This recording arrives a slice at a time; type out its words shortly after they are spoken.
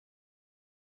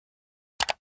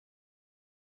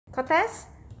Cortez,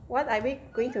 what are we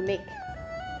going to make?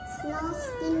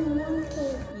 Snowskin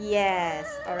Mooncake.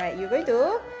 Yes. Alright, you're going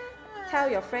to tell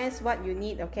your friends what you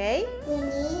need, okay? You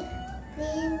need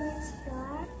Premix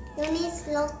Flour. You need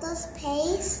Lotus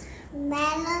Paste,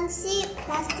 Melon Seed,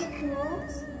 plastic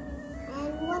molds,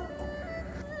 and water.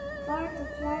 Pour the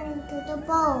flour into the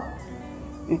bowl.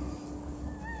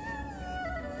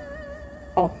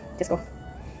 Oh, just go.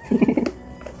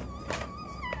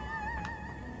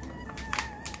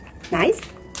 Nice?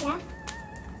 Yeah.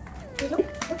 It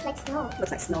looks like snow.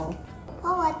 Looks like snow.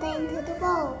 Pour water into the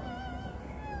bowl.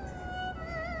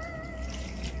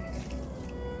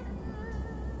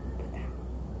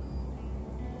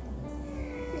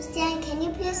 Christian, can you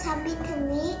please help me to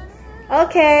mix?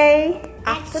 Okay.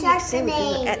 After mixing, we're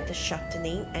going Shortening. to add the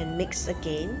shortening and mix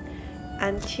again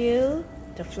until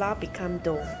the flour become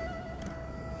dough.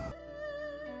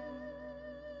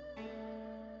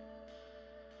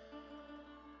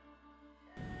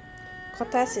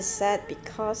 Cortez is sad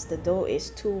because the dough is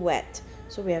too wet,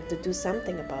 so we have to do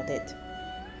something about it.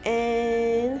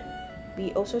 And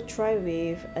we also try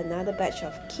with another batch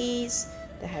of kids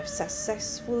that have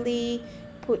successfully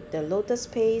put the lotus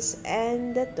paste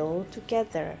and the dough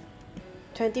together.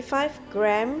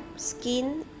 25-gram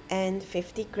skin and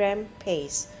 50-gram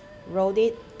paste. Roll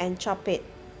it and chop it,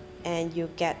 and you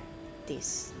get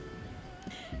this.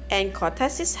 And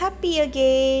Cortez is happy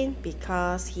again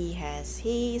because he has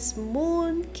his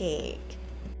mooncake.